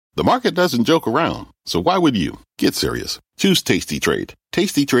The market doesn't joke around, so why would you? Get serious. Choose Tasty Trade.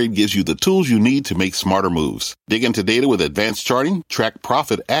 Tasty Trade gives you the tools you need to make smarter moves. Dig into data with advanced charting, track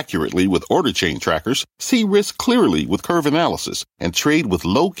profit accurately with order chain trackers, see risk clearly with curve analysis, and trade with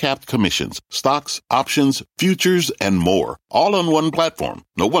low-capped commissions, stocks, options, futures, and more. All on one platform.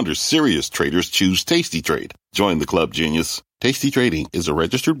 No wonder serious traders choose Tasty Trade. Join the club, genius. Tasty Trading is a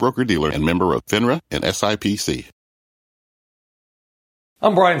registered broker-dealer and member of FINRA and SIPC.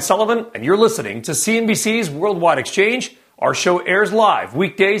 I'm Brian Sullivan, and you're listening to CNBC's Worldwide Exchange. Our show airs live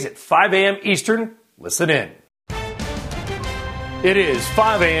weekdays at 5 a.m. Eastern. Listen in. It is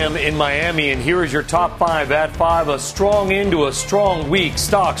 5 a.m. in Miami, and here is your top five at 5. A strong end to a strong week.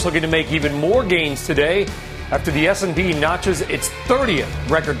 Stocks looking to make even more gains today after the S&P notches its 30th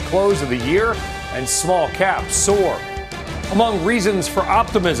record close of the year, and small caps soar. Among reasons for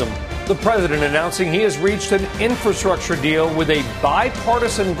optimism, the president announcing he has reached an infrastructure deal with a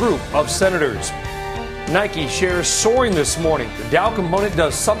bipartisan group of senators. Nike shares soaring this morning. The Dow component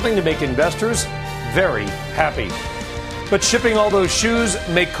does something to make investors very happy. But shipping all those shoes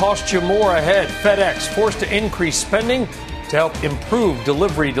may cost you more ahead. FedEx forced to increase spending to help improve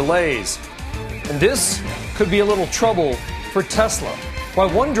delivery delays. And this could be a little trouble for Tesla. While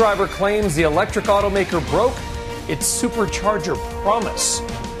one driver claims the electric automaker broke its supercharger promise.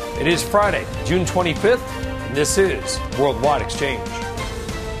 It is Friday, June 25th, and this is Worldwide Exchange.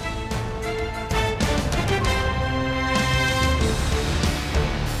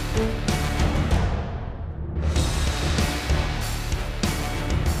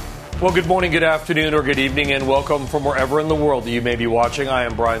 Well, good morning, good afternoon, or good evening, and welcome from wherever in the world that you may be watching. I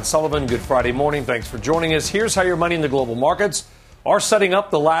am Brian Sullivan. Good Friday morning. Thanks for joining us. Here's how your money in the global markets are setting up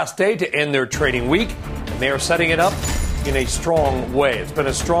the last day to end their trading week, and they are setting it up in a strong way. It's been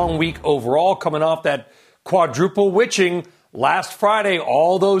a strong week overall, coming off that quadruple witching last Friday.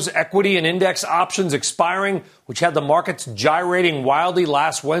 All those equity and index options expiring, which had the markets gyrating wildly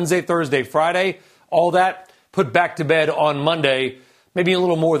last Wednesday, Thursday, Friday. All that put back to bed on Monday. Maybe a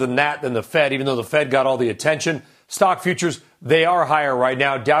little more than that than the Fed, even though the Fed got all the attention. Stock futures, they are higher right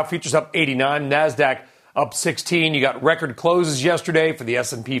now. Dow futures up 89, NASDAQ up 16. You got record closes yesterday for the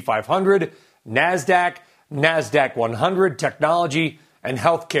S&P 500, NASDAQ 100, technology, and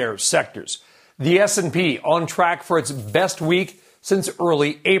healthcare sectors. The S&P on track for its best week since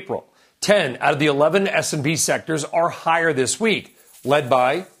early April. 10 out of the 11 S&P sectors are higher this week, led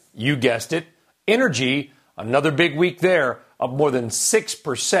by, you guessed it, energy. Another big week there, up more than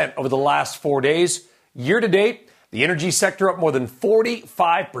 6% over the last 4 days. Year to date, the energy sector up more than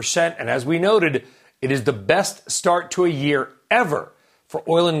 45%. And as we noted, it is the best start to a year ever for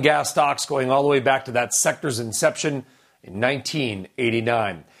oil and gas stocks, going all the way back to that sector's inception in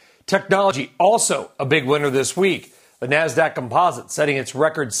 1989. Technology, also a big winner this week. The NASDAQ Composite setting its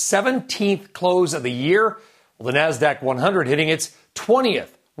record 17th close of the year, while the NASDAQ 100 hitting its 20th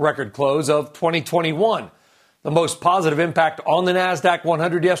record close of 2021. The most positive impact on the NASDAQ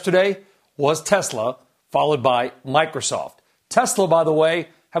 100 yesterday was Tesla, followed by Microsoft. Tesla, by the way,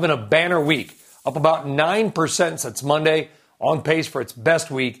 having a banner week, up about 9% since Monday, on pace for its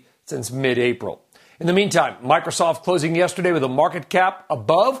best week since mid-April. In the meantime, Microsoft closing yesterday with a market cap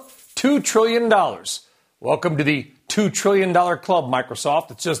above $2 trillion. Welcome to the $2 trillion club,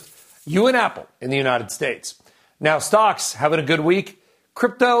 Microsoft. It's just you and Apple in the United States. Now, stocks having a good week.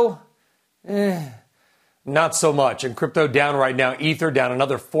 Crypto, not so much. And crypto down right now. Ether down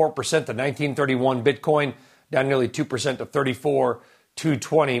another 4% to 1931. Bitcoin down nearly 2% to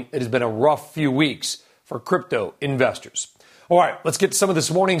 34,220. It has been a rough few weeks for crypto investors. All right, let's get to some of this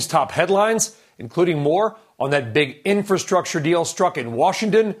morning's top headlines, including more on that big infrastructure deal struck in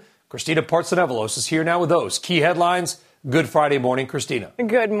Washington. Christina Partsenevelos is here now with those key headlines. Good Friday morning, Christina.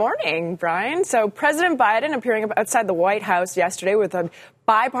 Good morning, Brian. So President Biden appearing outside the White House yesterday with a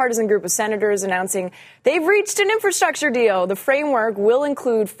bipartisan group of senators announcing they've reached an infrastructure deal. The framework will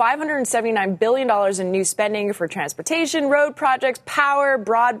include $579 billion in new spending for transportation, road projects, power,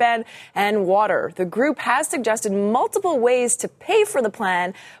 broadband, and water. The group has suggested multiple ways to pay for the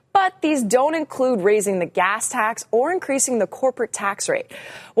plan, but these don't include raising the gas tax or increasing the corporate tax rate.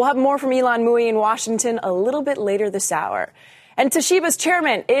 We'll have more from Ylan Mui in Washington a little bit later this hour. And Toshiba's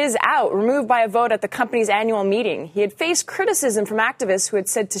chairman is out, removed by a vote at the company's annual meeting. He had faced criticism from activists who had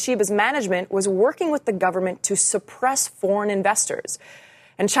said Toshiba's management was working with the government to suppress foreign investors.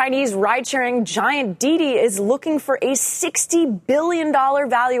 And Chinese ride-sharing giant Didi is looking for a $60 billion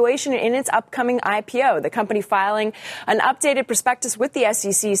valuation in its upcoming IPO. The company filing an updated prospectus with the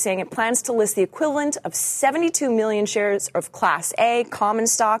SEC saying it plans to list the equivalent of 72 million shares of Class A common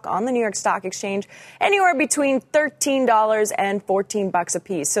stock on the New York Stock Exchange, anywhere between $13 and $14 a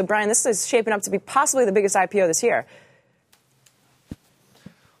piece. So, Brian, this is shaping up to be possibly the biggest IPO this year.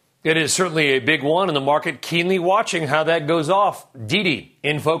 It is certainly a big one, and the market keenly watching how that goes off. Didi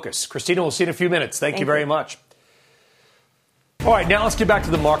in focus. Christina, we'll see you in a few minutes. Thank you very much. All right, now let's get back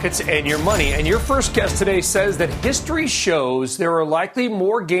to the markets and your money. And your first guest today says that history shows there are likely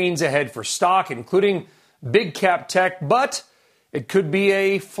more gains ahead for stock, including big cap tech, but it could be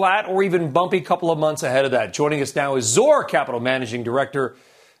a flat or even bumpy couple of months ahead of that. Joining us now is Zor Capital Managing Director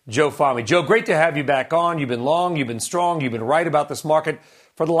Joe Fahmy. Joe, great to have you back on. You've been long, you've been strong, you've been right about this market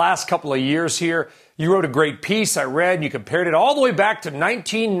for the last couple of years here. You wrote a great piece I read, and you compared it all the way back to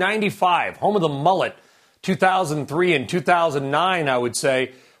 1995, home of the mullet, 2003 and 2009, I would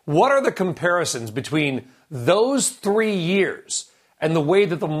say. What are the comparisons between those 3 years and the way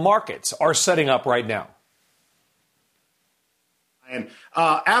that the markets are setting up right now? And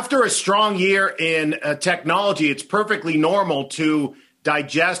after a strong year in technology, it's perfectly normal to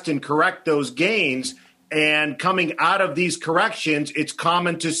digest and correct those gains. And coming out of these corrections, it's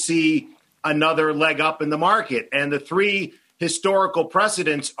common to see another leg up in the market. And the three historical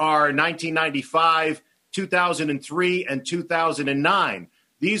precedents are 1995, 2003, and 2009.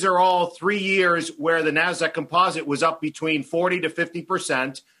 These are all 3 years where the NASDAQ composite was up between 40 to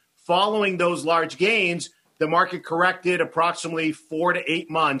 50%. Following those large gains, the market corrected approximately 4 to 8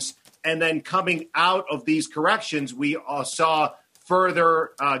 months. And then coming out of these corrections, we saw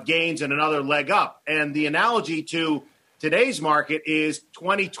further gains and another leg up. And the analogy to today's market is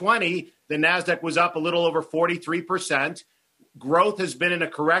 2020, the NASDAQ was up a little over 43%. Growth has been in a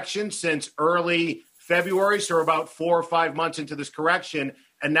correction since early February, so we're about 4 or 5 months into this correction.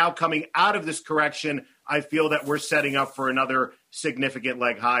 And now coming out of this correction, I feel that we're setting up for another significant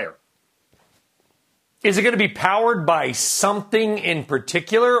leg higher. Is it going to be powered by something in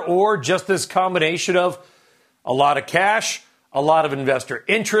particular, or just this combination of a lot of cash, a lot of investor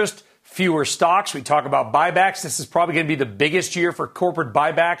interest, fewer stocks? We talk about buybacks. This is probably going to be the biggest year for corporate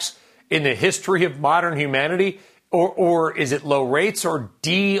buybacks in the history of modern humanity. Or is it low rates, or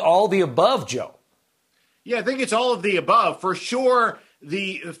D, all the above, Joe? Yeah, I think it's all of the above. For sure,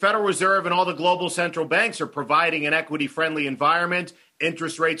 the Federal Reserve and all the global central banks are providing an equity-friendly environment.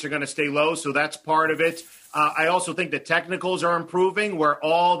 Interest rates are going to stay low, so that's part of it. I also think the technicals are improving, where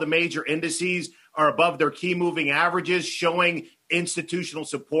all the major indices are above their key moving averages, showing institutional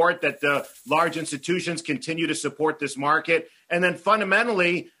support, that the large institutions continue to support this market. And then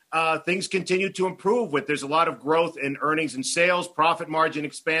fundamentally, things continue to improve. There's a lot of growth in earnings and sales, profit margin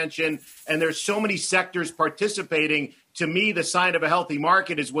expansion, and there's so many sectors participating. To me, the sign of a healthy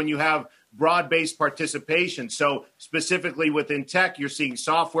market is when you have broad-based participation. So specifically within tech, you're seeing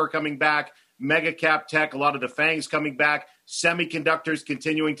software coming back, mega cap tech, a lot of the FANGs coming back, semiconductors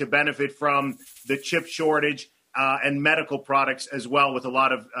continuing to benefit from the chip shortage, and medical products as well, with a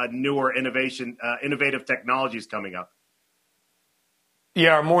lot of newer innovative technologies coming up.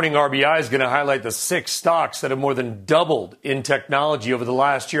 Yeah, our morning RBI is going to highlight the 6 stocks that have more than doubled in technology over the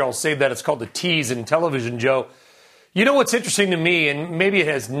last year. I'll save that. It's called the T's in television, Joe. You know what's interesting to me, and maybe it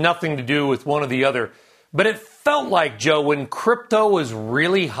has nothing to do with one or the other, but it felt like, Joe, when crypto was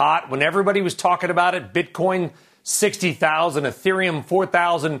really hot, when everybody was talking about it, Bitcoin 60,000, Ethereum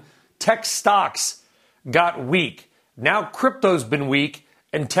 4,000, tech stocks got weak. Now crypto's been weak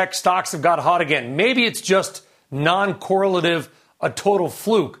and tech stocks have got hot again. Maybe it's just non-correlative, a total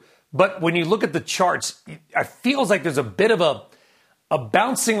fluke. But when you look at the charts, it feels like there's a bit of a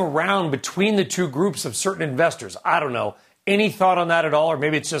bouncing around between the two groups of certain investors. I don't know. Any thought on that at all? Or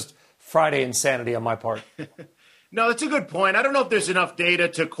maybe it's just Friday insanity on my part. No, that's a good point. I don't know if there's enough data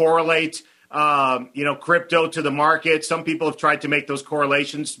to correlate, crypto to the market. Some people have tried to make those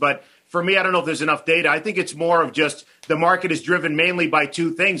correlations, but for me, I don't know if there's enough data. I think it's more of just the market is driven mainly by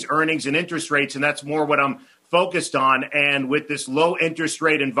two things, earnings and interest rates, and that's more what I'm focused on. And with this low interest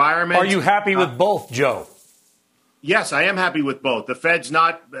rate environment. Are you happy with both, Joe? Yes, I am happy with both. The Fed's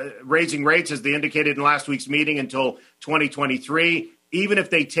not raising rates, as they indicated in last week's meeting, until 2023. Even if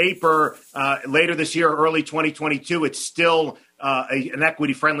they taper later this year or early 2022, it's still an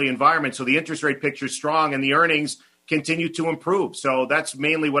equity-friendly environment. So the interest rate picture is strong and the earnings continue to improve. So that's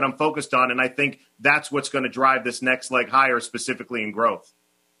mainly what I'm focused on. And I think that's what's going to drive this next leg higher, specifically in growth.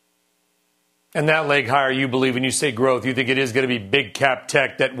 And that leg higher, you believe, when you say growth, you think it is going to be big cap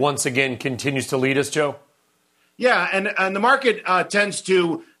tech that once again continues to lead us, Joe? Yeah, and the market tends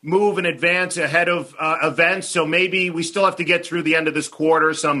to move in advance ahead of events. So maybe we still have to get through the end of this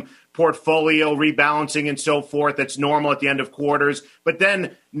quarter, some portfolio rebalancing and so forth. That's normal at the end of quarters. But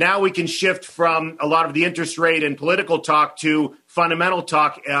then now we can shift from a lot of the interest rate and political talk to fundamental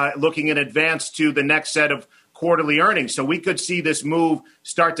talk, looking in advance to the next set of quarterly earnings. So we could see this move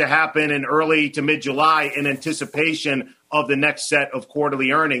start to happen in early to mid-July in anticipation of the next set of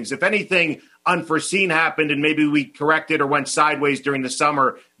quarterly earnings. If anything unforeseen happened and maybe we corrected or went sideways during the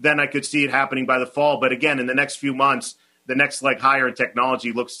summer, then I could see it happening by the fall. But again, in the next few months, the next leg higher in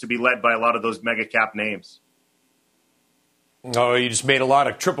technology looks to be led by a lot of those mega cap names. Oh, you just made a lot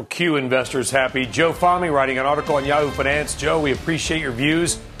of Triple Q investors happy. Joe Fahmy writing an article on Yahoo Finance. Joe, we appreciate your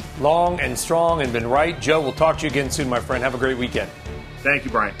views. Long and strong and been right. Joe, we'll talk to you again soon, my friend. Have a great weekend. Thank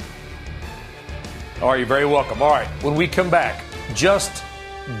you, Brian. All right, you're very welcome. All right, when we come back, just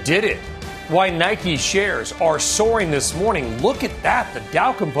did it. Why Nike shares are soaring this morning. Look at that. The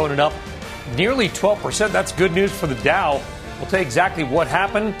Dow component up nearly 12%. That's good news for the Dow. We'll tell you exactly what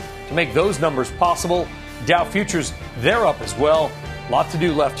happened to make those numbers possible. Dow futures, they're up as well. A lot to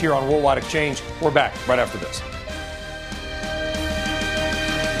do left here on Worldwide Exchange. We're back right after this.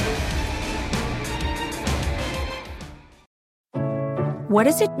 What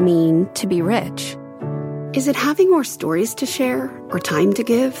does it mean to be rich? Is it having more stories to share or time to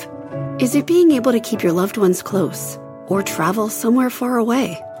give? Is it being able to keep your loved ones close or travel somewhere far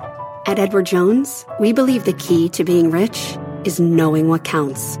away? At Edward Jones, we believe the key to being rich is knowing what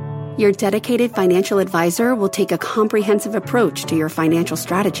counts. Your dedicated financial advisor will take a comprehensive approach to your financial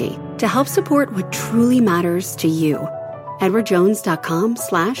strategy to help support what truly matters to you.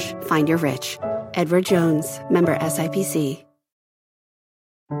 EdwardJones.com/findyourrich. Edward Jones, member SIPC.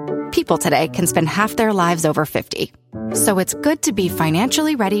 People today can spend half their lives over 50. So it's good to be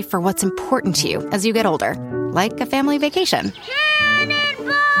financially ready for what's important to you as you get older, like a family vacation.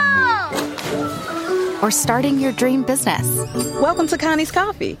 Or starting your dream business. Welcome to Connie's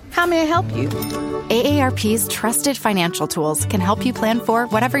Coffee. How may I help you? AARP's trusted financial tools can help you plan for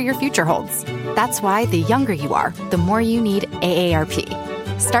whatever your future holds. That's why the younger you are, the more you need AARP.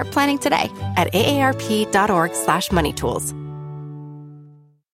 Start planning today at aarp.org/moneytools.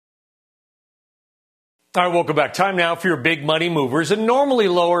 All right, welcome back. Time now for your big money movers. And normally,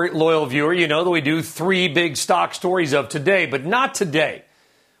 loyal viewer, you know that we do 3 big stock stories of today, but not today.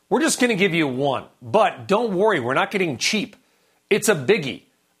 We're just going to give you one. But don't worry, we're not getting cheap. It's a biggie.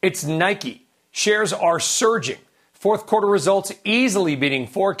 It's Nike. Shares are surging. Fourth quarter results easily beating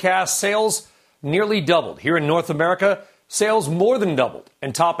forecasts. Sales nearly doubled. Here in North America, sales more than doubled.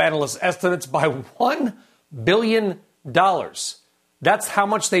 And top analyst estimates by $1 billion. That's how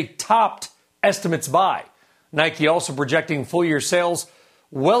much they topped estimates by. Nike also projecting full-year sales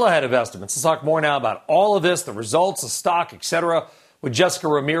well ahead of estimates. Let's talk more now about all of this, the results, the stock, etc., with Jessica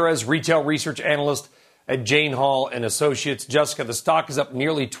Ramirez, retail research analyst at Jane Hall and Associates. Jessica, the stock is up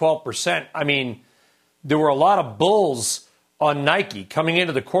nearly 12%. I mean, there were a lot of bulls on Nike coming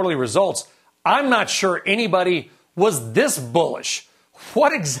into the quarterly results. I'm not sure anybody was this bullish.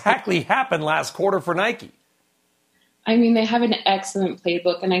 What exactly happened last quarter for Nike? I mean, they have an excellent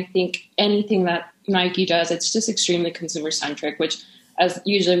playbook, and I think anything that Nike does, it's just extremely consumer-centric, which, as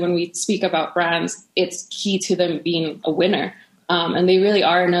usually when we speak about brands, it's key to them being a winner. And they really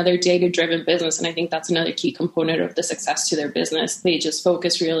are another data-driven business, and I think that's another key component of the success to their business. They just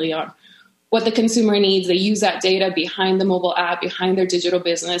focus really on what the consumer needs. They use that data behind the mobile app, behind their digital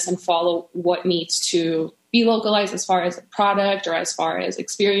business, and follow what needs to be localized as far as a product or as far as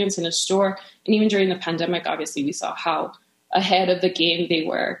experience in a store. And even during the pandemic, obviously, we saw how ahead of the game they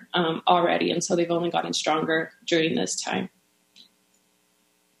were already. And so they've only gotten stronger during this time.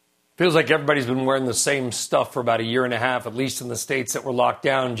 Feels like everybody's been wearing the same stuff for about a year and a half, at least in the states that were locked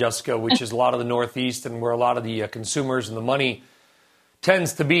down, Jessica, which is a lot of the Northeast and where a lot of the consumers and the money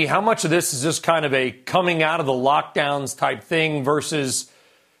tends to be. How much of this is just kind of a coming out of the lockdowns type thing versus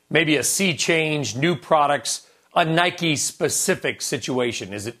maybe a sea change, new products, a Nike-specific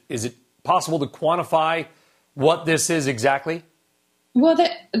situation? Is it possible to quantify what this is exactly? Well,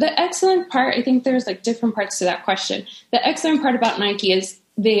 the excellent part, I think there's like different parts to that question. The excellent part about Nike is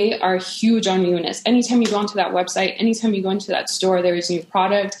they are huge on newness. Anytime you go onto that website, anytime you go into that store, there is new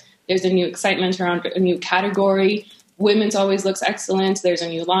product, there's a new excitement around a new category. Women's always looks excellent. There's a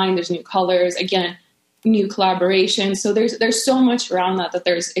new line, there's new colors. Again, new collaboration. So there's so much around that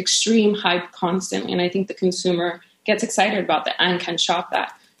there's extreme hype constantly. And I think the consumer gets excited about that and can shop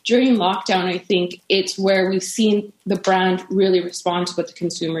that. During lockdown, I think it's where we've seen the brand really respond to what the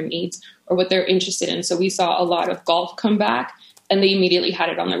consumer needs or what they're interested in. So we saw a lot of golf come back and they immediately had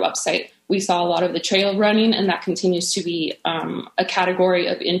it on their website. We saw a lot of the trail running, and that continues to be a category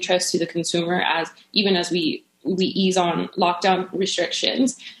of interest to the consumer as we ease on lockdown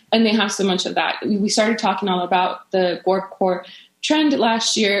restrictions. And they have so much of that. We started talking all about the Gorp Core trend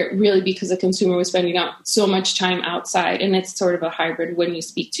last year, really because the consumer was spending out so much time outside. And it's sort of a hybrid when you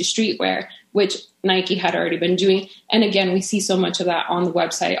speak to streetwear, which Nike had already been doing. And again, we see so much of that on the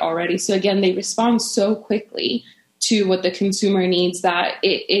website already. So again, they respond so quickly to what the consumer needs that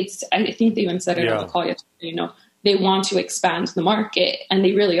it's, I think they even said it on the call yesterday, they want to expand the market, and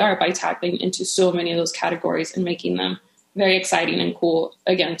they really are by tapping into so many of those categories and making them very exciting and cool,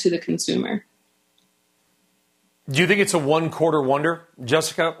 again, to the consumer. Do you think it's a one-quarter wonder,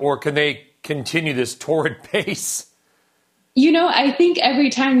 Jessica, or can they continue this torrid pace? I think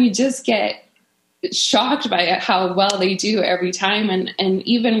every time you just get shocked by how well they do every time. And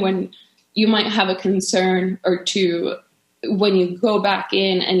even when you might have a concern or two, when you go back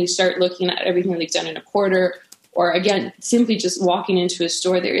in and you start looking at everything they've done in a quarter, or again, simply just walking into a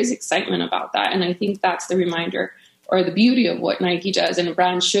store, there is excitement about that. And I think that's the reminder or the beauty of what Nike does and a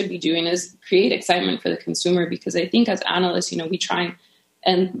brand should be doing is create excitement for the consumer, because I think as analysts, we try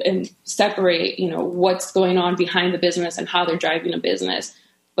and separate, what's going on behind the business and how they're driving a business.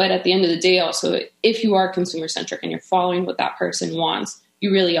 But at the end of the day, also, if you are consumer centric and you're following what that person wants,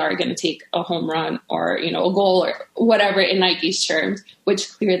 you really are going to take a home run or, a goal or whatever in Nike's terms, which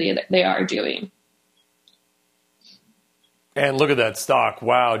clearly they are doing. And look at that stock.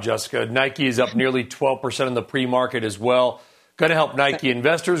 Wow, Jessica. Nike is up nearly 12% in the pre-market as well. Going to help Nike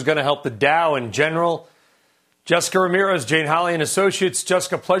investors, going to help the Dow in general. Jessica Ramirez, Jane Holley and Associates.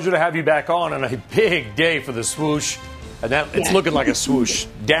 Jessica, pleasure to have you back on a big day for the swoosh. And it's looking like a swoosh,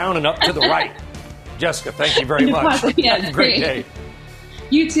 down and up to the right. Jessica, thank you very much. Have a great day.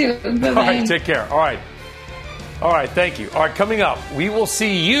 You too. Bye-bye. All right, take care. All right, thank you. All right, coming up, we will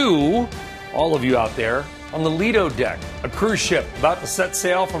see you, all of you out there, on the Lido deck, a cruise ship about to set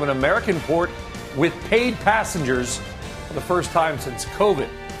sail from an American port with paid passengers for the first time since COVID.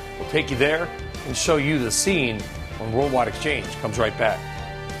 We'll take you there and show you the scene when Worldwide Exchange comes right back.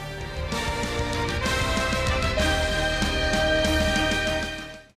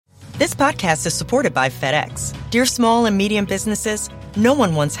 This podcast is supported by FedEx. Dear small and medium businesses, no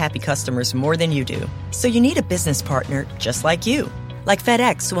one wants happy customers more than you do. So you need a business partner just like you. Like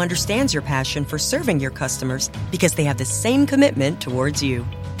FedEx, who understands your passion for serving your customers because they have the same commitment towards you.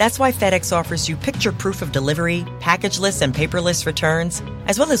 That's why FedEx offers you picture proof of delivery, packageless and paperless returns,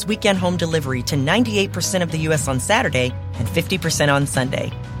 as well as weekend home delivery to 98% of the U.S. on Saturday and 50% on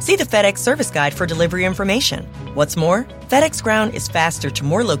Sunday. See the FedEx service guide for delivery information. What's more, FedEx Ground is faster to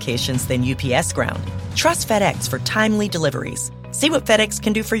more locations than UPS Ground. Trust FedEx for timely deliveries. See what FedEx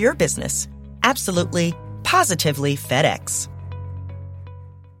can do for your business. Absolutely, positively FedEx.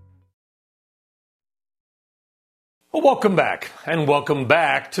 Well, welcome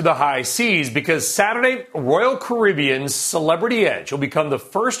back to the high seas, because Saturday, Royal Caribbean's Celebrity Edge will become the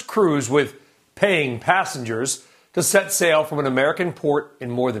first cruise with paying passengers to set sail from an American port in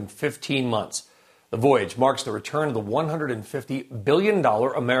more than 15 months. The voyage marks the return of the $150 billion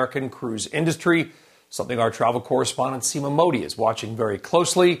American cruise industry, something our travel correspondent Seema Modi is watching very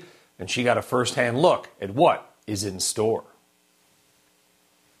closely, and she got a first-hand look at what is in store.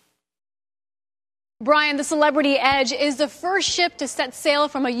 Brian, the Celebrity Edge is the first ship to set sail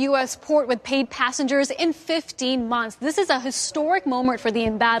from a U.S. port with paid passengers in 15 months. This is a historic moment for the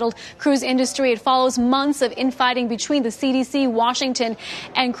embattled cruise industry. It follows months of infighting between the CDC, Washington,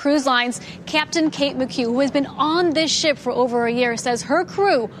 and cruise lines. Captain Kate McHugh, who has been on this ship for over a year, says her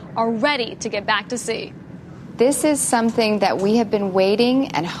crew are ready to get back to sea. This is something that we have been waiting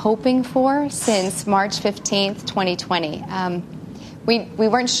and hoping for since March 15th, 2020. We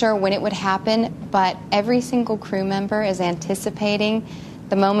weren't sure when it would happen, but every single crew member is anticipating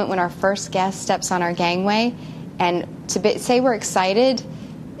the moment when our first guest steps on our gangway. And say we're excited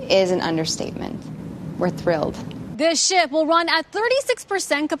is an understatement. We're thrilled. This ship will run at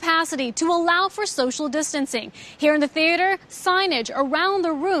 36% capacity to allow for social distancing. Here in the theater, signage around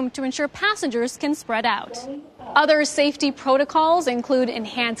the room to ensure passengers can spread out. Other safety protocols include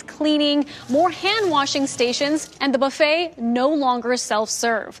enhanced cleaning, more hand-washing stations, and the buffet no longer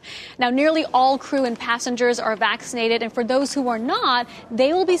self-serve. Now, nearly all crew and passengers are vaccinated, and for those who are not,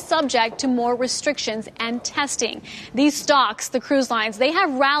 they will be subject to more restrictions and testing. These stocks, the cruise lines, they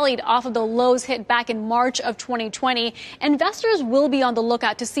have rallied off of the lows hit back in March of 2020. Investors will be on the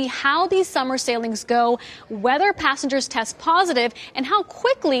lookout to see how these summer sailings go, whether passengers test positive, and how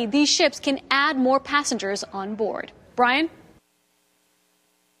quickly these ships can add more passengers on board. Brian?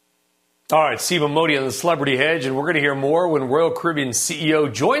 All right, Seema Modi on the Celebrity Hedge, and we're going to hear more when Royal Caribbean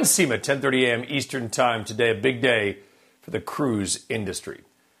CEO joins Seema at 10:30 a.m. Eastern Time today, a big day for the cruise industry.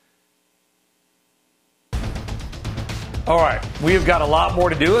 All right, we have got a lot more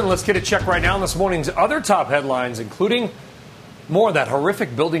to do, and let's get a check right now on this morning's other top headlines, including more of that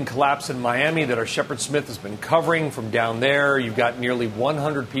horrific building collapse in Miami that our Shepard Smith has been covering from down there. You've got nearly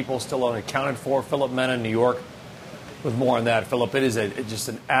 100 people still unaccounted for. Philip Mena in New York with more on that. Philip, it is just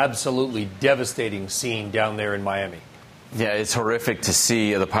an absolutely devastating scene down there in Miami. Yeah, it's horrific to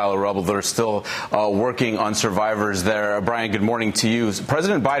see the pile of rubble. They're still working on survivors there. Brian, good morning to you.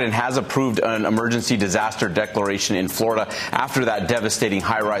 President Biden has approved an emergency disaster declaration in Florida after that devastating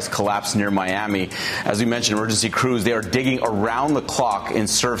high-rise collapse near Miami. As we mentioned, emergency crews, they are digging around the clock in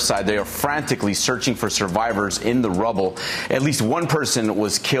Surfside. They are frantically searching for survivors in the rubble. At least one person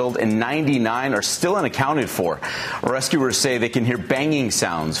was killed and 99 are still unaccounted for. Rescuers say they can hear banging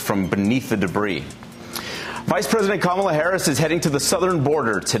sounds from beneath the debris. Vice President Kamala Harris is heading to the southern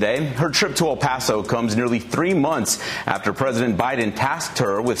border today. Her trip to El Paso comes nearly 3 months after President Biden tasked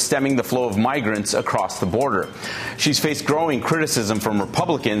her with stemming the flow of migrants across the border. She's faced growing criticism from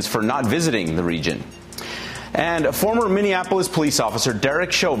Republicans for not visiting the region. And former Minneapolis police officer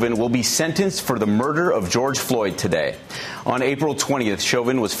Derek Chauvin will be sentenced for the murder of George Floyd today. On April 20th,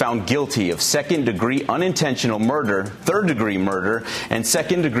 Chauvin was found guilty of second-degree unintentional murder, third-degree murder, and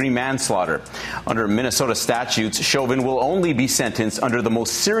second-degree manslaughter. Under Minnesota statutes, Chauvin will only be sentenced under the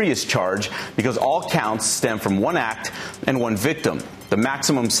most serious charge because all counts stem from one act and one victim. The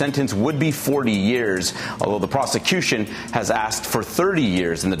maximum sentence would be 40 years, although the prosecution has asked for 30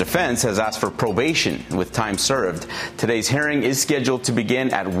 years and the defense has asked for probation with time served. Today's hearing is scheduled to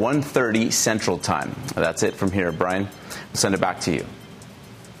begin at 1:30 Central Time. That's it from here, Brian. I'll send it back to you.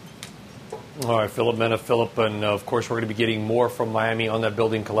 All right, Philip Mena, and of course we're going to be getting more from Miami on that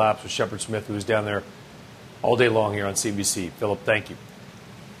building collapse with Shepard Smith, who is down there all day long here on CNBC. Philip, thank you.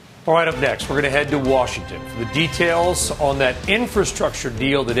 All right, up next, we're going to head to Washington for the details on that infrastructure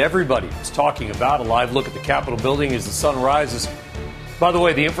deal that everybody is talking about. A live look at the Capitol building as the sun rises. By the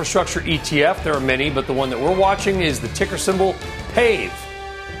way, the infrastructure ETF, there are many, but the one that we're watching is the ticker symbol PAVE,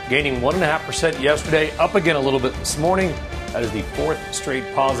 gaining 1.5% yesterday, up again a little bit this morning. That is the fourth straight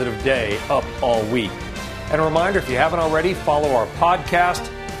positive day, up all week. And a reminder, if you haven't already, follow our podcast.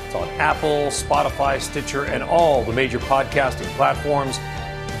 It's on Apple, Spotify, Stitcher, and all the major podcasting platforms.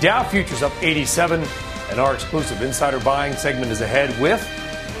 Dow futures up 87, and our exclusive insider buying segment is ahead with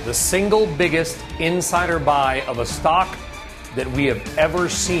the single biggest insider buy of a stock that we have ever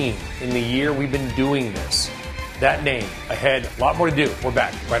seen in the year we've been doing this. That name ahead. A lot more to do. We're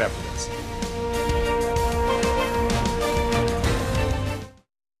back right after this.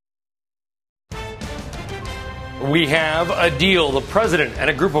 We have a deal. The president and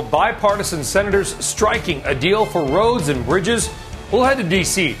a group of bipartisan senators striking a deal for roads and bridges. We'll head to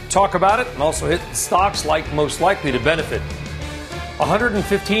D.C., talk about it, and also hit stocks most likely to benefit.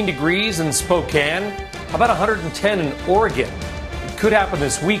 115 degrees in Spokane. How about 110 in Oregon? It could happen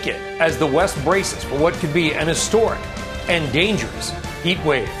this weekend as the West braces for what could be an historic and dangerous heat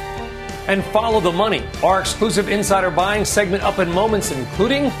wave. And follow the money. Our exclusive insider buying segment up in moments,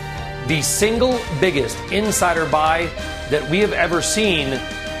 including the single biggest insider buy that we have ever seen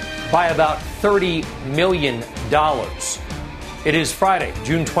by about $30 million. It is Friday,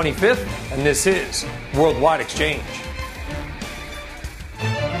 June 25th, and this is Worldwide Exchange.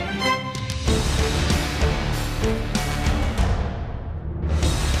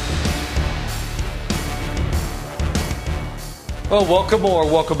 Well,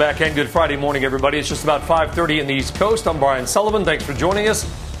 welcome back, and good Friday morning, everybody. It's just about 5:30 in the East Coast. I'm Brian Sullivan. Thanks for joining us.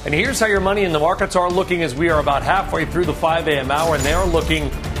 And here's how your money in the markets are looking as we are about halfway through the 5 a.m. hour, and they are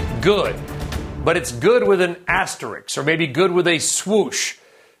looking good. But it's good with an asterisk, or maybe good with a swoosh.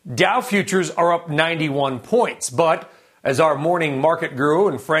 Dow futures are up 91 points. But as our morning market guru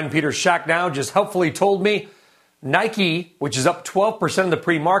and friend Peter Schacknow just helpfully told me, Nike, which is up 12% of the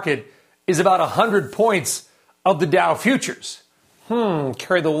pre-market, is about 100 points of the Dow futures.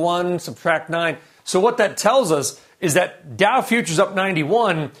 Carry the 1, subtract 9. So what that tells us is that Dow futures up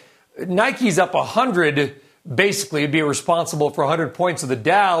 91, Nike's up 100, basically it'd be responsible for 100 points of the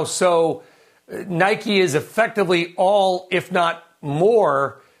Dow. So Nike is effectively all, if not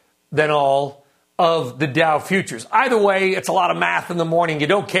more than all, of the Dow futures. Either way, it's a lot of math in the morning. You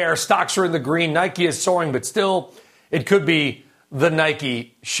don't care. Stocks are in the green. Nike is soaring, but still, it could be the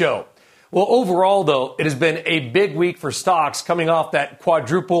Nike show. Well, overall, though, it has been a big week for stocks coming off that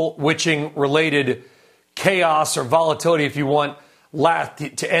quadruple witching related chaos or volatility, if you want,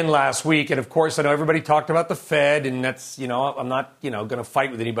 to end last week. And, of course, I know everybody talked about the Fed, and that's, I'm not, going to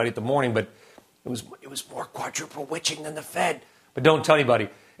fight with anybody at the morning, but it was more quadruple witching than the Fed. But don't tell anybody.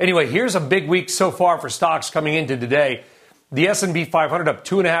 Anyway, here's a big week so far for stocks coming into today. The S&P 500 up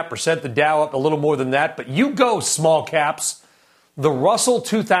 2.5%, the Dow up a little more than that. But you go, small caps. The Russell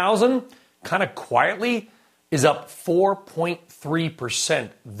 2000, kind of quietly, is up 4.3%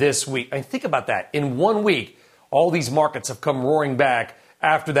 this week. I mean, think about that. In 1 week, all these markets have come roaring back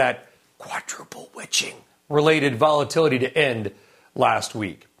after that quadruple witching related volatility to end last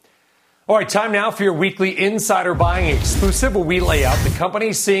week. All right, time now for your weekly insider buying exclusive, where we lay out the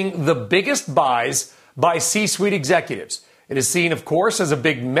companies seeing the biggest buys by C-suite executives. It is seen, of course, as a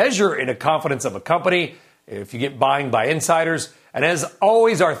big measure in the confidence of a company if you get buying by insiders. And as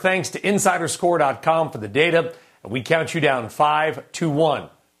always, our thanks to Insiderscore.com for the data. And we count you down 5, 2, 1.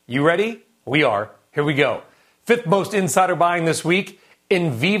 You ready? We are. Here we go. Fifth most insider buying this week,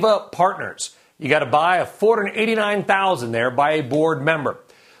 Inviva Partners. You got to buy a $489,000 there by a board member.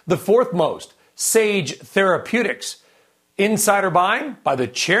 The fourth most, Sage Therapeutics. Insider buying by the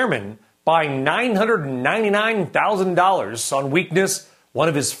chairman, buying $999,000 on weakness. One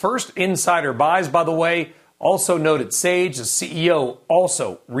of his first insider buys, by the way. Also noted Sage, the CEO,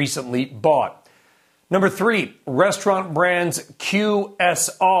 also recently bought. Number 3, Restaurant Brands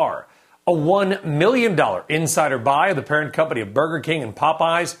QSR. A $1 million insider buy of the parent company of Burger King and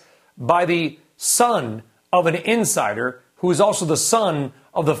Popeyes by the son of an insider who is also the son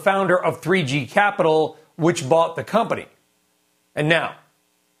of the founder of 3G Capital, which bought the company. And now,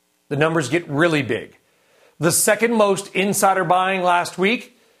 the numbers get really big. The second most insider buying last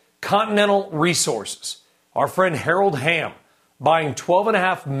week, Continental Resources. Our friend Harold Hamm buying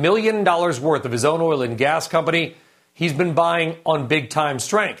 $12.5 million worth of his own oil and gas company. He's been buying on big-time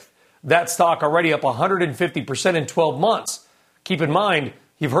strength. That stock already up 150% in 12 months. Keep in mind,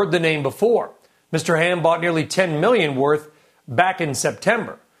 you've heard the name before. Mr. Hamm bought nearly $10 million worth back in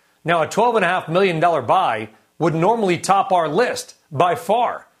September. Now, a $12.5 million buy would normally top our list by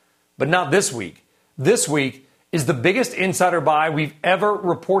far, but not this week. This week is the biggest insider buy we've ever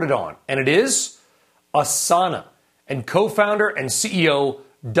reported on, and it is Asana and co-founder and CEO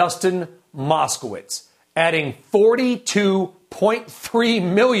Dustin Moskowitz, adding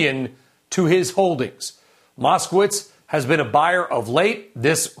 $42.3 million to his holdings. Moskowitz has been a buyer of late.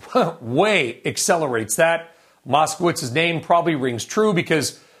 This way accelerates that. Moskowitz's name probably rings true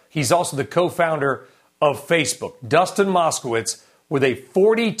because he's also the co-founder of Facebook. Dustin Moskowitz with a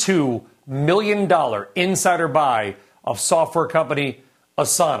 $42 million insider buy of software company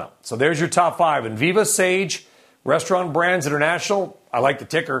Asana. So there's your top 5. Inviva, Sage, Restaurant Brands International, I like the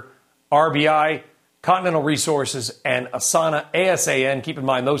ticker, RBI, Continental Resources, and Asana, ASAN. Keep in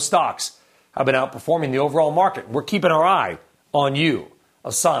mind, those stocks have been outperforming the overall market. We're keeping our eye on you,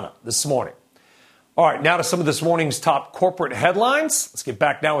 Asana, this morning. All right, now to some of this morning's top corporate headlines. Let's get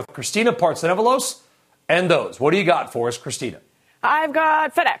back now with Christina Partsinevelos and those. What do you got for us, Christina? I've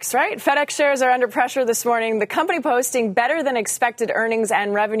got FedEx, right? FedEx shares are under pressure this morning. The company posting better than expected earnings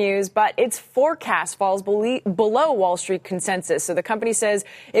and revenues, but its forecast falls below Wall Street consensus. So the company says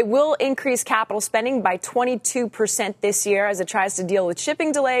it will increase capital spending by 22% this year as it tries to deal with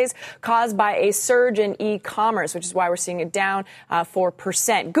shipping delays caused by a surge in e-commerce, which is why we're seeing it down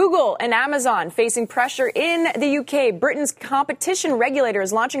 4%. Google and Amazon facing pressure in the UK. Britain's competition regulator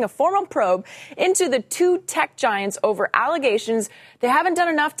is launching a formal probe into the two tech giants over allegations they haven't done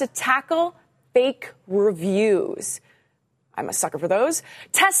enough to tackle fake reviews. I'm a sucker for those.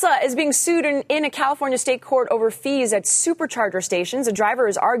 Tesla is being sued in a California state court over fees at supercharger stations. A driver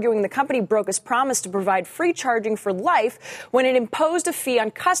is arguing the company broke its promise to provide free charging for life when it imposed a fee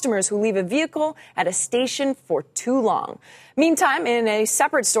on customers who leave a vehicle at a station for too long. Meantime, in a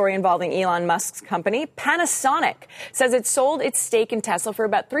separate story involving Elon Musk's company, Panasonic says it sold its stake in Tesla for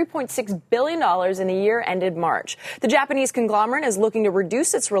about $3.6 billion in the year ended March. The Japanese conglomerate is looking to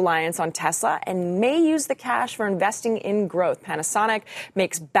reduce its reliance on Tesla and may use the cash for investing in growth. Panasonic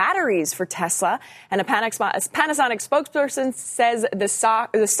makes batteries for Tesla, and a Panasonic spokesperson says the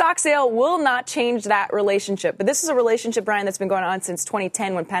stock sale will not change that relationship. But this is a relationship, Brian, that's been going on since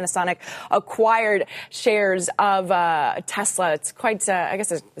 2010 when Panasonic acquired shares of Tesla. It's quite,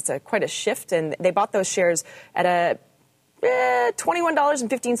 it's quite a shift, and they bought those shares at a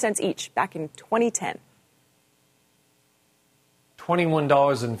 $21.15 each back in 2010.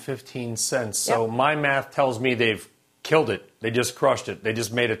 $21.15. So my math tells me they've killed it. They just crushed it. They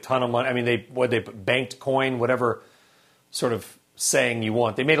just made a ton of money. I mean, they banked coin, whatever sort of saying you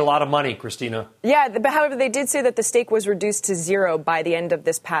want. They made a lot of money, Christina. Yeah, but however, they did say that the stake was reduced to zero by the end of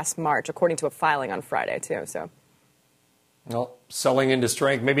this past March, according to a filing on Friday, too. So. Well, selling into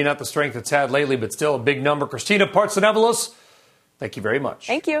strength, maybe not the strength it's had lately, but still a big number. Christina Partsinevelos, thank you very much.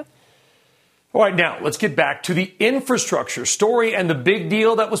 Thank you. All right, now let's get back to the infrastructure story and the big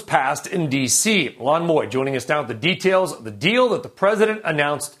deal that was passed in D.C. Alon Moy joining us now with the details of the deal that the president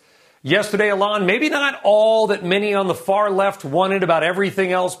announced yesterday. Alon, maybe not all that many on the far left wanted about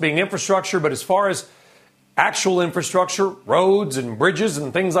everything else being infrastructure, but as far as actual infrastructure, roads and bridges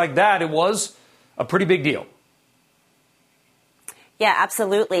and things like that, it was a pretty big deal. Yeah,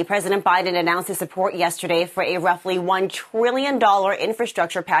 absolutely. President Biden announced his support yesterday for a roughly $1 trillion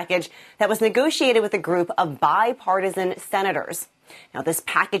infrastructure package that was negotiated with a group of bipartisan senators. Now, this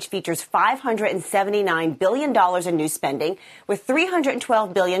package features $579 billion in new spending, with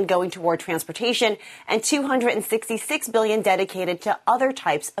 $312 billion going toward transportation and $266 billion dedicated to other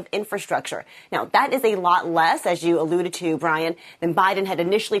types of infrastructure. Now, that is a lot less, as you alluded to, Brian, than Biden had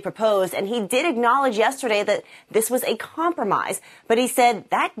initially proposed. And he did acknowledge yesterday that this was a compromise. But he said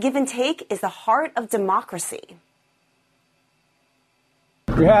that give and take is the heart of democracy.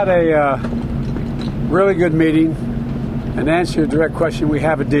 We had a really good meeting. And to answer your direct question, we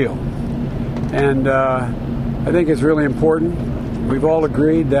have a deal. And I think it's really important. We've all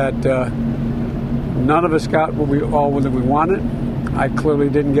agreed that none of us got what we wanted. I clearly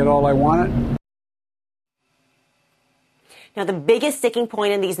didn't get all I wanted. Now, the biggest sticking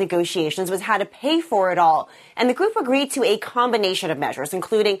point in these negotiations was how to pay for it all. And the group agreed to a combination of measures,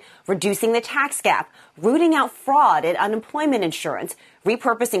 including reducing the tax gap, rooting out fraud in unemployment insurance,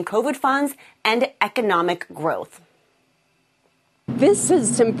 repurposing COVID funds, and economic growth. This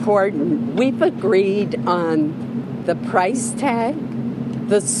is important. We've agreed on the price tag,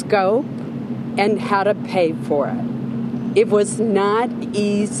 the scope, and how to pay for it. It was not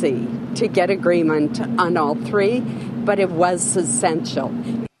easy to get agreement on all three, but it was essential.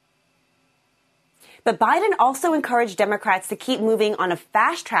 But Biden also encouraged Democrats to keep moving on a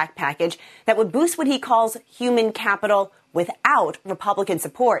fast-track package that would boost what he calls human capital without Republican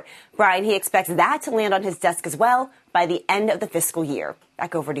support. Brian, he expects that to land on his desk as well by the end of the fiscal year.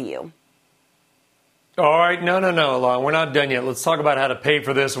 Back over to you. All right. No, Alon. We're not done yet. Let's talk about how to pay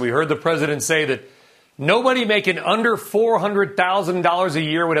for this. We heard the president say that nobody making under $400,000 a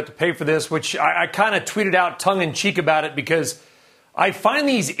year would have to pay for this, which I kind of tweeted out tongue-in-cheek about it because I find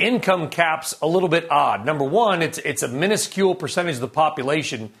these income caps a little bit odd. Number one, it's a minuscule percentage of the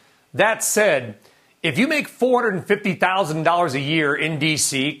population. That said, if you make $450,000 a year in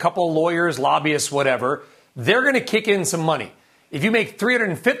D.C., a couple of lawyers, lobbyists, whatever, they're going to kick in some money. If you make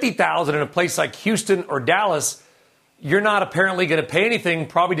 $350,000 in a place like Houston or Dallas, you're not apparently going to pay anything,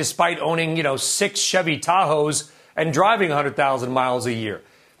 probably despite owning, 6 Chevy Tahoes and driving 100,000 miles a year.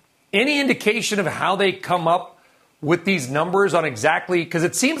 Any indication of how they come up with these numbers on exactly, because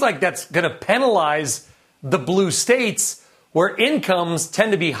it seems like that's going to penalize the blue states where incomes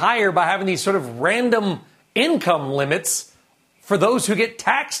tend to be higher by having these sort of random income limits for those who get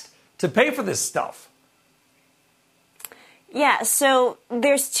taxed to pay for this stuff. Yeah, so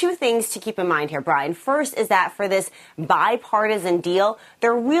there's two things to keep in mind here, Brian. First is that for this bipartisan deal,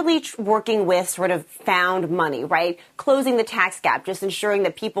 they're really working with sort of found money, right? Closing the tax gap, just ensuring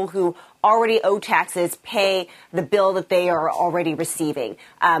that people who already owe taxes pay the bill that they are already receiving.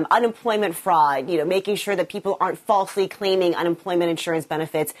 Unemployment fraud, making sure that people aren't falsely claiming unemployment insurance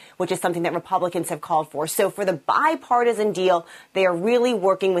benefits, which is something that Republicans have called for. So for the bipartisan deal, they are really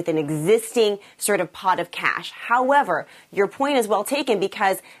working with an existing sort of pot of cash. However, your point is well taken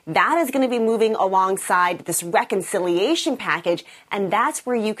because that is going to be moving alongside this reconciliation package, and that's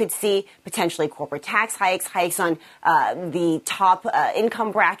where you could see potentially corporate tax hikes on the top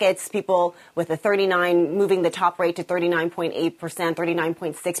income brackets, people with a 39, moving the top rate to 39.8%,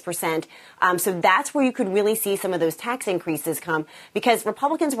 39.6%. So that's where you could really see some of those tax increases come because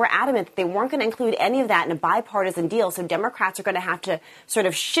Republicans were adamant that they weren't going to include any of that in a bipartisan deal. So Democrats are going to have to sort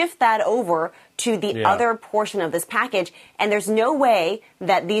of shift that over to the other portion of this package. And there's no way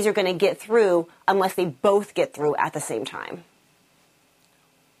that these are going to get through unless they both get through at the same time.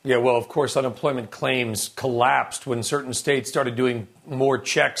 Yeah, well, of course, unemployment claims collapsed when certain states started doing more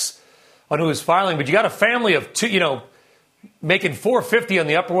checks on who was filing. But you got a family of two, making $450 on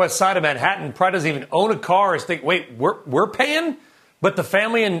the Upper West Side of Manhattan, probably doesn't even own a car, is thinking, wait, we're paying? But the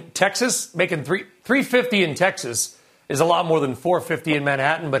family in Texas making $350 in Texas is a lot more than $450 in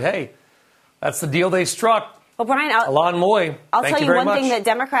Manhattan. But hey, that's the deal they struck. Well, Brian, Alon Moy, I'll thank tell you you very one much. thing that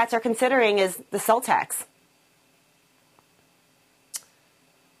Democrats are considering is the sell tax.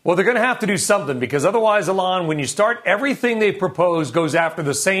 Well, they're going to have to do something because otherwise, Alon, when you start, everything they propose goes after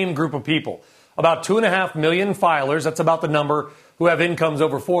the same group of people. About 2.5 million filers, that's about the number, who have incomes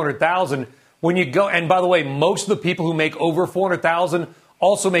over $400,000. when you go, and by the way, most of the people who make over 400,000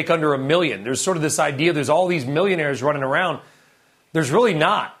 also make under $1 million. There's sort of this idea there's all these millionaires running around. There's really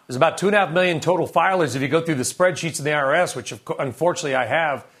not. There's about 2.5 million total filers if you go through the spreadsheets in the IRS, which unfortunately I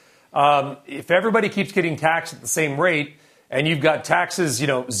have. If everybody keeps getting taxed at the same rate, and you've got taxes,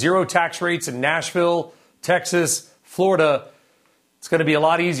 zero tax rates in Nashville, Texas, Florida, it's going to be a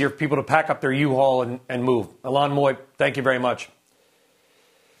lot easier for people to pack up their U-Haul and move. Alon Moy, thank you very much.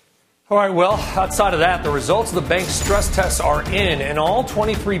 All right, well, outside of that, the results of the bank stress tests are in, and all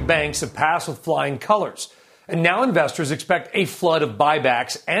 23 banks have passed with flying colors. And now investors expect a flood of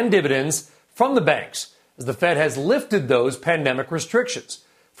buybacks and dividends from the banks as the Fed has lifted those pandemic restrictions.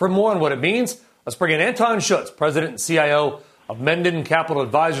 For more on what it means, let's bring in Anton Schutz, President and CIO of Menden Capital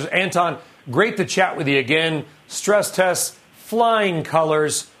Advisors. Anton, great to chat with you again. Stress tests, flying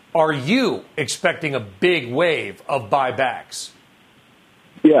colors. Are you expecting a big wave of buybacks?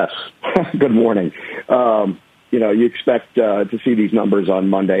 Yes. Good morning. You expect to see these numbers on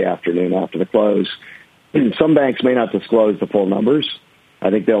Monday afternoon after the close. Some banks may not disclose the full numbers.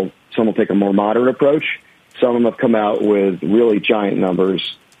 I think some will take a more moderate approach. Some of them have come out with really giant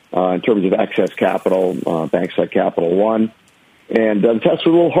numbers in terms of excess capital, banks like Capital One. And the tests are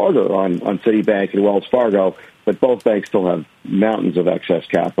a little harder on Citibank and Wells Fargo, but both banks still have mountains of excess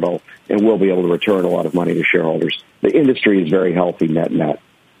capital and will be able to return a lot of money to shareholders. The industry is very healthy net.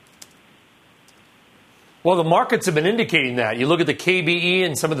 Well, the markets have been indicating that. You look at the KBE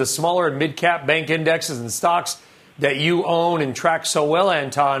and some of the smaller and mid-cap bank indexes and stocks that you own and track so well,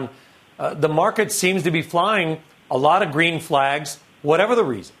 Anton. The market seems to be flying a lot of green flags, whatever the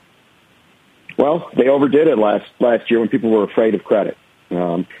reason. Well, they overdid it last year when people were afraid of credit.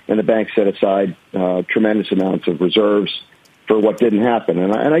 And the banks set aside tremendous amounts of reserves for what didn't happen.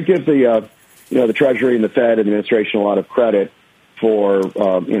 And I give the Treasury and the Fed administration a lot of credit for,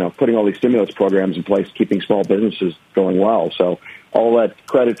 putting all these stimulus programs in place, keeping small businesses going well. So all that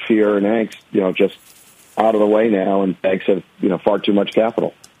credit fear and angst, just out of the way now, and banks have, far too much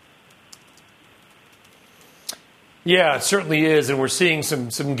capital. Yeah, it certainly is. And we're seeing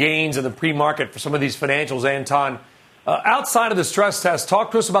some gains in the pre-market for some of these financials, Anton. Outside of the stress test,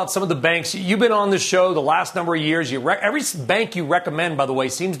 talk to us about some of the banks. You've been on this show the last number of years. Every bank you recommend, by the way,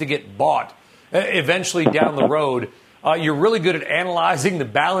 seems to get bought eventually down the road. You're really good at analyzing the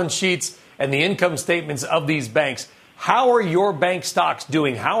balance sheets and the income statements of these banks. How are your bank stocks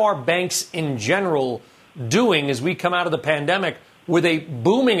doing? How are banks in general doing as we come out of the pandemic with a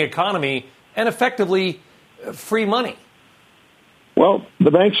booming economy and effectively free money? Well,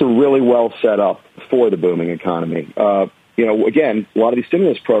 the banks are really well set up for the booming economy. Again, a lot of these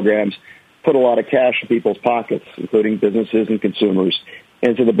stimulus programs put a lot of cash in people's pockets, including businesses and consumers,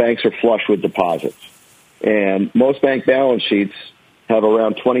 and so the banks are flush with deposits. And most bank balance sheets have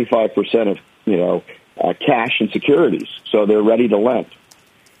around 25% of, cash and securities. So they're ready to lend.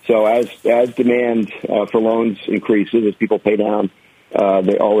 So as demand for loans increases, as people pay down all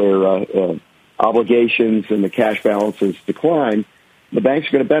their obligations and the cash balances decline, the banks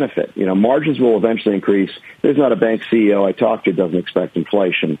are going to benefit. Margins will eventually increase. There's not a bank CEO I talk to doesn't expect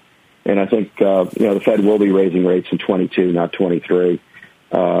inflation. And I think, the Fed will be raising rates in 22, not 23.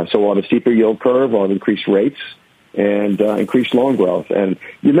 So we'll have a steeper yield curve, we'll have increased rates, and increased loan growth. And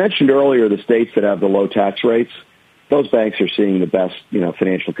you mentioned earlier the states that have the low tax rates. Those banks are seeing the best,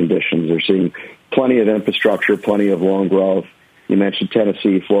 financial conditions. They're seeing plenty of infrastructure, plenty of loan growth. You mentioned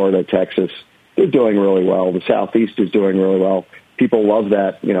Tennessee, Florida, Texas. They're doing really well. The Southeast is doing really well. People love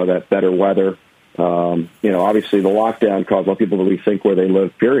that, that better weather. Obviously the lockdown caused a lot of people to rethink where they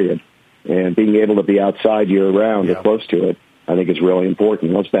live, period. And being able to be outside year-round or close to it, I think is really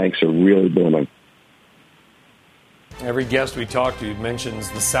important. Those banks are really booming. Every guest we talk to mentions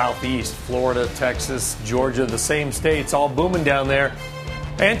the Southeast, Florida, Texas, Georgia, the same states, all booming down there.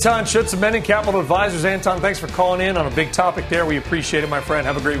 Anton Schutz of Menden Capital Advisors. Anton, thanks for calling in on a big topic there. We appreciate it, my friend.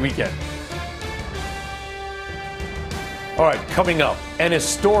 Have a great weekend. All right, coming up, an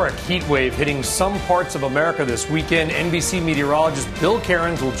historic heat wave hitting some parts of America this weekend. NBC meteorologist Bill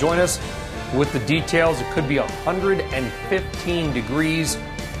Cairns will join us with the details. It could be 115 degrees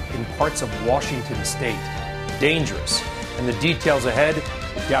in parts of Washington state. Dangerous. And the details ahead,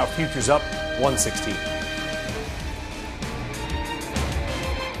 the Dow futures up 116.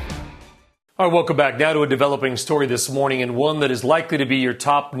 All right, welcome back. Now to a developing story this morning, and one that is likely to be your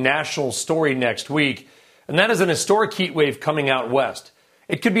top national story next week. And that is an historic heat wave coming out west.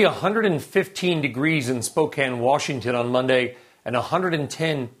 It could be 115 degrees in Spokane, Washington on Monday, and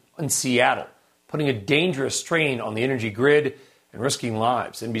 110 in Seattle, putting a dangerous strain on the energy grid and risking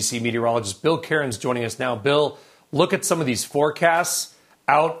lives. NBC meteorologist Bill Cairns joining us now. Bill, look at some of these forecasts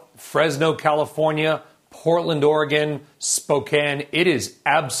out Fresno, California, Portland, Oregon, Spokane. It is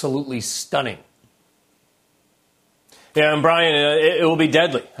absolutely stunning. Yeah, and Brian, it will be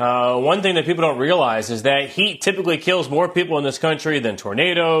deadly. One thing that people don't realize is that heat typically kills more people in this country than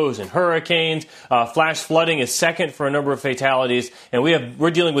tornadoes and hurricanes. Flash flooding is second for a number of fatalities, and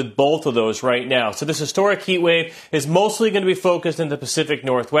we're dealing with both of those right now. So this historic heat wave is mostly going to be focused in the Pacific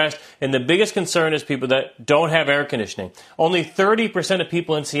Northwest, and the biggest concern is people that don't have air conditioning. Only 30% of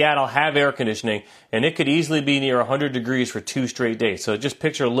people in Seattle have air conditioning, and it could easily be near 100 degrees for 2 straight days. So just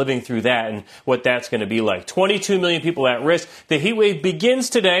picture living through that and what that's going to be like. 22 million people at risk. The heat wave begins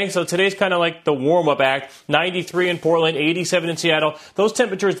today, so today's kind of like the warm-up act. 93 in Portland, 87 in Seattle. Those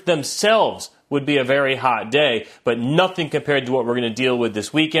temperatures themselves would be a very hot day, but nothing compared to what we're going to deal with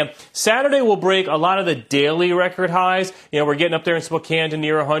this weekend. Saturday will break a lot of the daily record highs. We're getting up there in Spokane to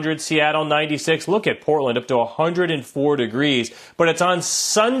near 100, Seattle 96. Look at Portland up to 104 degrees. But it's on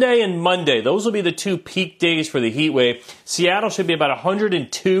Sunday and Monday. Those will be the 2 peak days for the heat wave. Seattle should be about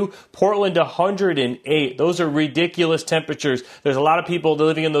 102, Portland 108. Those are ridiculous temperatures. There's a lot of people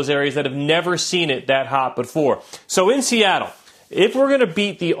living in those areas that have never seen it that hot before. So in Seattle, if we're going to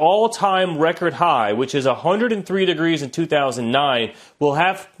beat the all-time record high, which is 103 degrees in 2009, we'll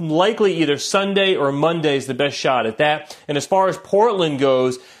have likely either Sunday or Monday is the best shot at that. And as far as Portland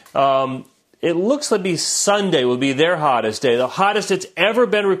goes, it looks like Sunday will be their hottest day. The hottest it's ever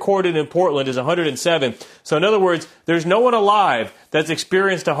been recorded in Portland is 107. So in other words, there's no one alive that's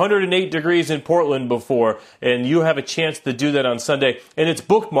experienced 108 degrees in Portland before, and you have a chance to do that on Sunday. And it's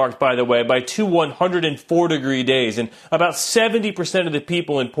bookmarked, by the way, by 2 104-degree days. And about 70% of the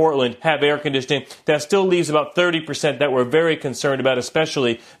people in Portland have air conditioning. That still leaves about 30% that we're very concerned about,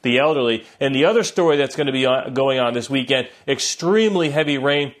 especially the elderly. And the other story that's going to be going on this weekend, extremely heavy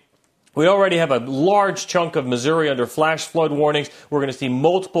rain. We already have a large chunk of Missouri under flash flood warnings. We're going to see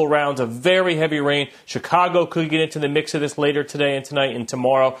multiple rounds of very heavy rain. Chicago could get into the mix of this later today and tonight and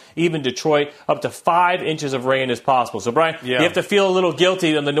tomorrow. Even Detroit, up to 5 inches of rain is possible. So, Brian, you have to feel a little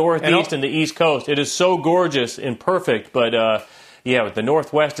guilty on the Northeast and the East Coast. It is so gorgeous and perfect, but with the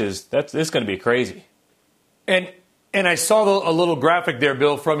Northwest it's going to be crazy. And I saw a little graphic there,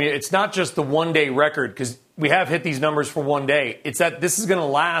 Bill, from you. It's not just the one-day record, because we have hit these numbers for one day. It's that this is going to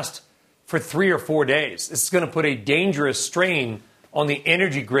last for 3 or 4 days. This is going to put a dangerous strain on the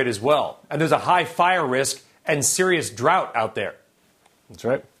energy grid as well. And there's a high fire risk and serious drought out there. That's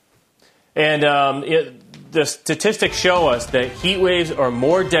right. And the statistics show us that heat waves are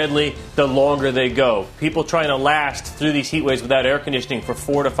more deadly the longer they go. People trying to last through these heat waves without air conditioning for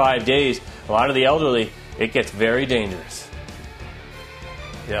 4 to 5 days, a lot of the elderly, it gets very dangerous.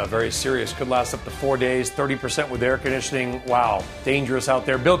 Yeah, very serious. Could last up to 4 days, 30% with air conditioning. Wow, dangerous out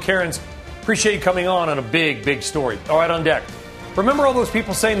there. Bill Cairns, appreciate you coming on a big, big story. All right, on deck. Remember all those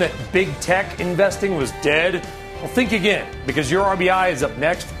people saying that big tech investing was dead? Well, think again, because your RBI is up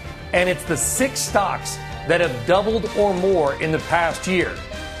next, and it's the 6 stocks that have doubled or more in the past year.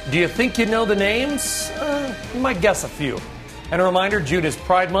 Do you think you know the names? You might guess a few. And a reminder, June is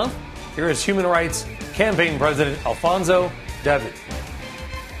Pride Month. Here is Human Rights Campaign President Alfonso David.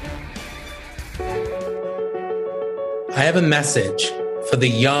 I have a message for the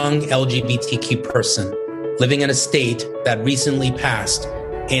young LGBTQ person living in a state that recently passed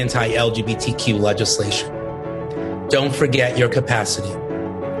anti-LGBTQ legislation. Don't forget your capacity.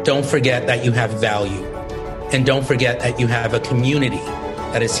 Don't forget that you have value. And don't forget that you have a community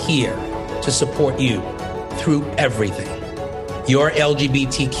that is here to support you through everything. Your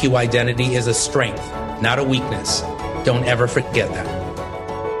LGBTQ identity is a strength, not a weakness. Don't ever forget that.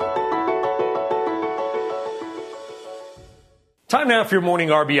 Time now for your morning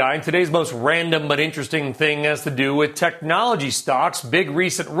RBI. And today's most random but interesting thing has to do with technology stocks' big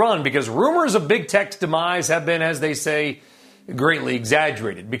recent run, because rumors of big tech's demise have been, as they say, greatly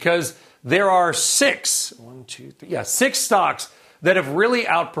exaggerated. Because there are 6 stocks that have really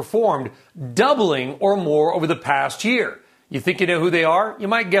outperformed, doubling or more over the past year. You think you know who they are? You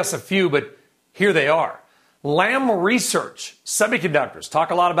might guess a few, but here they are. Lam Research, semiconductors.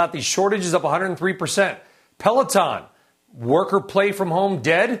 Talk a lot about these shortages, up 103%. Peloton, worker play from home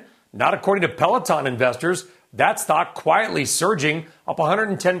dead? Not according to Peloton investors. That stock quietly surging, up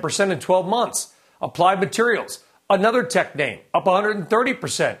 110% in 12 months. Applied Materials, another tech name, up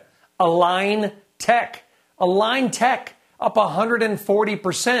 130%. Align Tech, up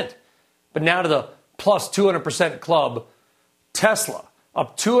 140%. But now to the plus 200% club. Tesla,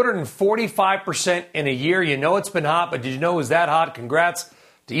 up 245% in a year. You know it's been hot, but did you know it was that hot? Congrats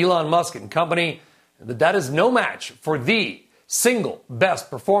to Elon Musk and company. That is no match for the single best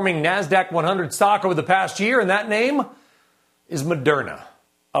performing NASDAQ 100 stock over the past year, and that name is Moderna.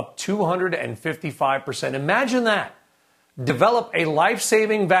 up 255%. Imagine that. Develop a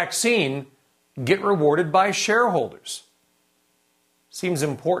life-saving vaccine, get rewarded by shareholders. Seems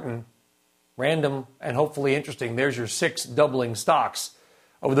important, random, and hopefully interesting. There's your 6 doubling stocks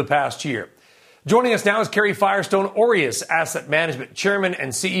over the past year. Joining us now is Carrie Firestone, Aureus Asset Management Chairman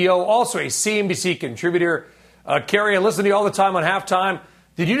and CEO, also a CNBC contributor. Carrie, I listen to you all the time on Halftime.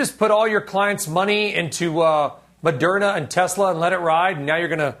 Did you just put all your clients' money into Moderna and Tesla and let it ride, and now you're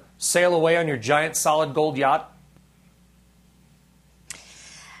going to sail away on your giant solid gold yacht?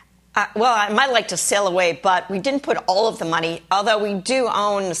 Well, I might like to sail away, but we didn't put all of the money, although we do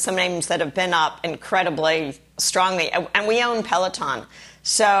own some names that have been up incredibly strongly, and we own Peloton.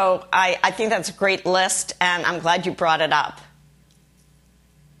 So I think that's a great list, and I'm glad you brought it up.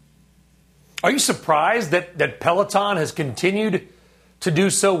 Are you surprised that Peloton has continued to do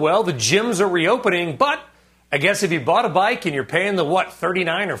so well? The gyms are reopening, but I guess if you bought a bike and you're paying the, $39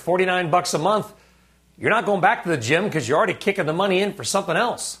 or $49 a month, you're not going back to the gym because you're already kicking the money in for something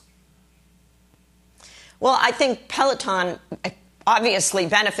else. Well, I think Peloton obviously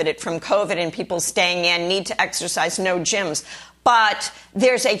benefited from COVID and people staying in, need to exercise, no gyms. But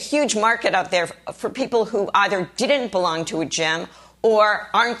there's a huge market out there for people who either didn't belong to a gym or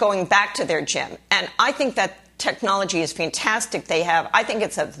aren't going back to their gym. And I think that technology is fantastic they have. I think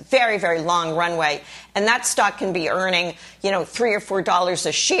it's a very, very long runway. And that stock can be earning, $3 or $4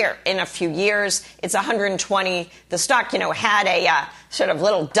 a share in a few years. It's 120. The stock, had a sort of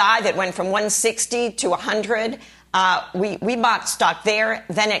little dive. It went from 160 to 100. We bought stock there.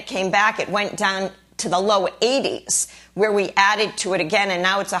 Then it came back. It went down to the low 80s, where we added to it again, and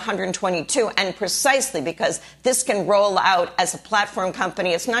now it's 122. And precisely because this can roll out as a platform company.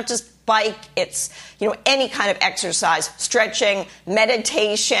 It's not just bike, it's any kind of exercise, stretching,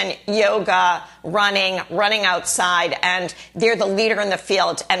 meditation, yoga, running outside, and they're the leader in the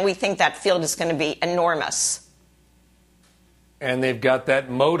field, and we think that field is going to be enormous. And they've got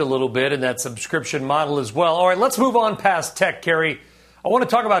that moat a little bit and that subscription model as well. All right, let's move on past tech, Carrie. I want to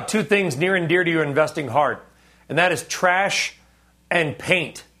talk about 2 things near and dear to your investing heart, and that is trash and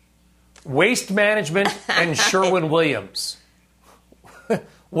paint. Waste Management and Sherwin-Williams.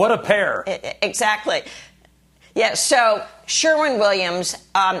 What a pair. Exactly. Yeah, so Sherwin-Williams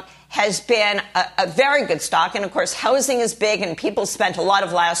has been a very good stock. And, of course, housing is big, and people spent a lot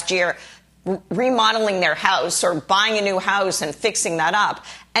of last year remodeling their house or buying a new house and fixing that up.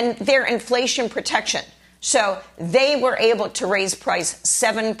 And their inflation protection. So they were able to raise price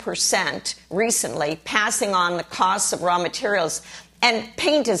 7% recently, passing on the costs of raw materials. And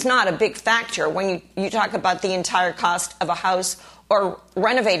paint is not a big factor when you talk about the entire cost of a house or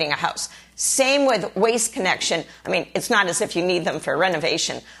renovating a house. Same with Waste Connection. I mean, it's not as if you need them for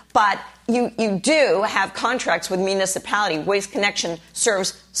renovation, but you do have contracts with municipality. Waste Connection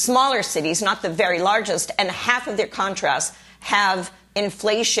serves smaller cities, not the very largest, and half of their contracts have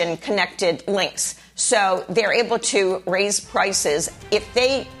inflation-connected links. So they're able to raise prices if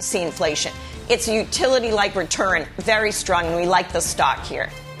they see inflation. It's a utility-like return, very strong, and we like the stock here.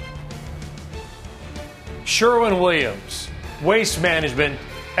 Sherwin-Williams, Waste Management,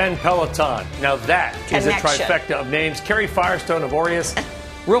 and Peloton. Now that is a trifecta of names. Carrie Firestone of Aureus,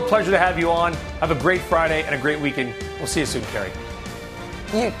 real pleasure to have you on. Have a great Friday and a great weekend. We'll see you soon, Carrie.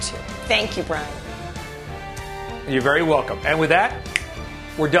 You too. Thank you, Brian. You're very welcome. And with that,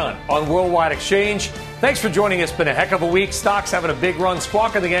 we're done on Worldwide Exchange. Thanks for joining us. It's been a heck of a week. Stocks having a big run.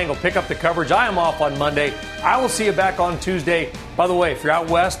 Squawk and the Gang will pick up the coverage. I am off on Monday. I will see you back on Tuesday. By the way, if you're out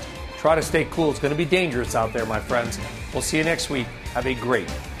west, try to stay cool. It's going to be dangerous out there, my friends. We'll see you next week. Have a great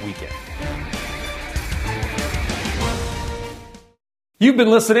weekend. You've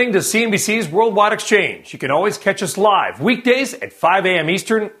been listening to CNBC's Worldwide Exchange. You can always catch us live weekdays at 5 a.m.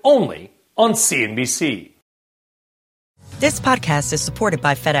 Eastern, only on CNBC. This podcast is supported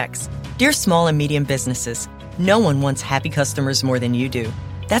by FedEx. Dear small and medium businesses, no one wants happy customers more than you do.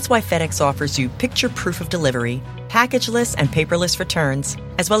 That's why FedEx offers you picture proof of delivery, packageless and paperless returns,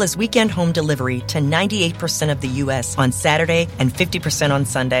 as well as weekend home delivery to 98% of the U.S. on Saturday and 50% on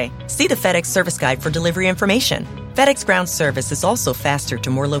Sunday. See the FedEx service guide for delivery information. FedEx Ground service is also faster to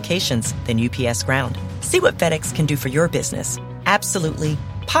more locations than UPS Ground. See what FedEx can do for your business. Absolutely,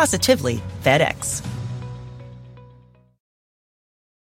 positively FedEx.